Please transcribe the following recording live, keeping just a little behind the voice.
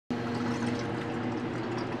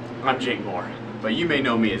I'm Jake Moore, but you may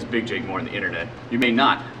know me as BigJakeMoore on the internet. You may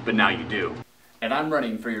not, but now you do. And I'm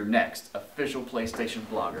running for your next official PlayStation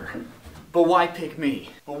blogger. But why pick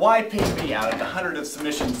me? But why pick me out of the hundreds of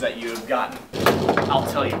submissions that you have gotten? I'll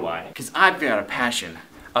tell you why. Because I've got a passion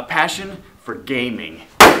for gaming.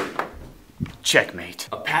 Checkmate.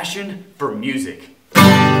 A passion for music.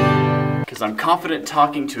 Because I'm confident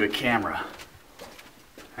talking to a camera.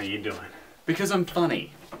 How you doing? Because I'm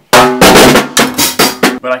funny.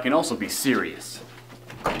 But I can also be serious.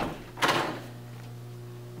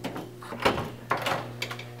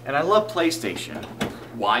 And I love PlayStation.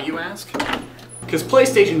 Why, you ask? Because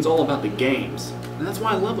PlayStation's all about the games. And that's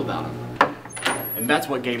what I love about them. And that's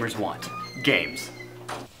what gamers want. Games.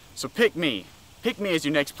 So pick me. Pick me as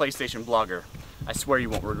your next PlayStation blogger. I swear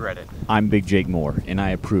you won't regret it. I'm BigJakeMoore, and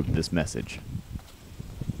I approve this message.